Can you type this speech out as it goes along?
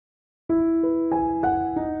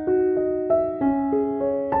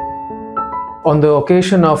On the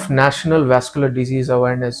occasion of National Vascular Disease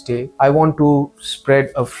Awareness Day, I want to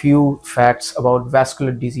spread a few facts about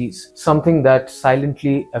vascular disease, something that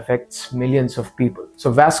silently affects millions of people.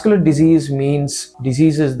 So vascular disease means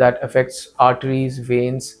diseases that affects arteries,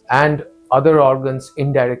 veins, and other organs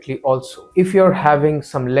indirectly also. If you're having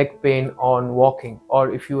some leg pain on walking,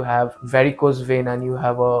 or if you have varicose vein and you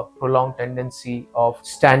have a prolonged tendency of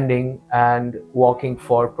standing and walking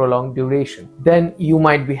for prolonged duration, then you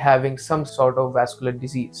might be having some sort of vascular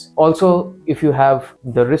disease. Also, if you have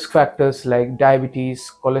the risk factors like diabetes,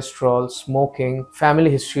 cholesterol, smoking, family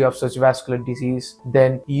history of such vascular disease,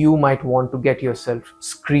 then you might want to get yourself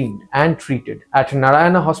screened and treated. At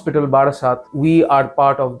Narayana Hospital, Barasat, we are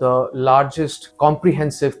part of the largest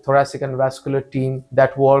comprehensive thoracic and vascular team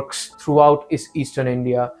that works throughout Eastern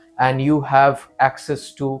India, and you have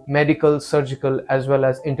access to medical, surgical, as well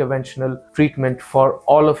as interventional treatment for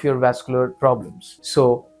all of your vascular problems.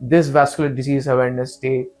 So this Vascular Disease Awareness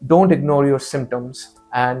Day, don't ignore your symptoms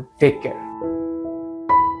and take care.